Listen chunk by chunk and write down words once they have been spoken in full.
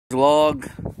Vlog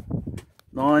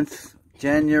 9th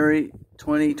January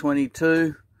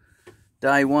 2022,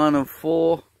 day 1 of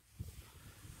 4,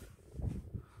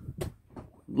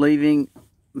 leaving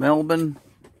Melbourne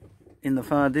in the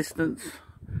far distance.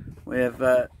 We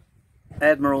have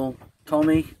Admiral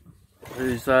Tommy,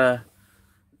 who's you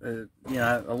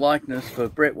know, a likeness for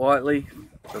Brett Whiteley,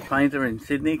 the painter in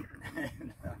Sydney.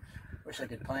 Wish I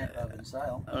could paint rather than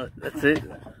sail. That's it.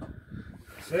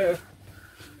 So,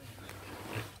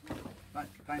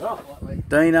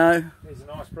 Dino. there's a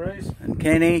nice breeze. And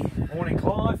Kenny. Morning,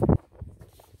 Clive.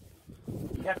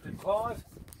 Captain Clive,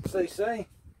 CC.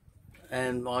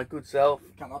 And my good self.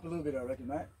 Come up a little bit, I reckon,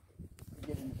 mate.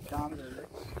 Getting calmer there.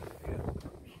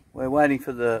 We're waiting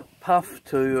for the Puff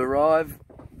to arrive.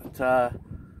 But,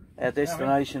 our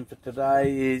destination for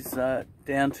today is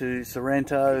down to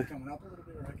Sorrento. Coming up a little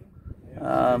bit, I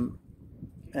reckon.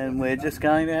 And we're just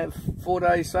going to have 4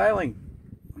 days sailing.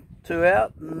 2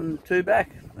 out and 2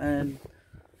 back. And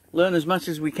learn as much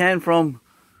as we can from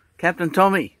Captain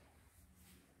Tommy.